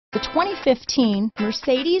The 2015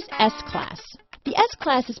 Mercedes S-Class. The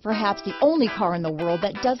S-Class is perhaps the only car in the world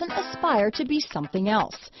that doesn't aspire to be something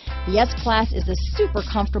else. The S-Class is a super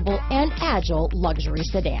comfortable and agile luxury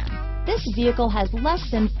sedan. This vehicle has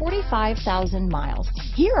less than 45,000 miles.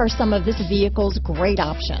 Here are some of this vehicle's great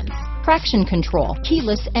options: traction control,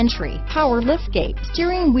 keyless entry, power liftgate,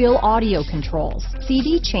 steering wheel audio controls,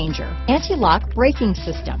 CD changer, anti-lock braking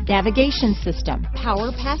system, navigation system,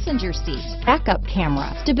 power passenger seat, backup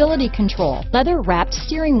camera, stability control, leather-wrapped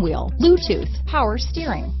steering wheel, Bluetooth, power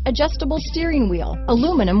steering, adjustable steering wheel,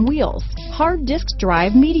 aluminum wheels, hard disk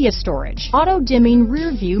drive media storage, auto-dimming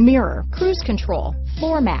rear view mirror, cruise control,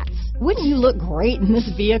 floor mats. Wouldn't you look great in this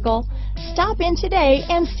vehicle? Stop in today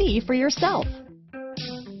and see for yourself.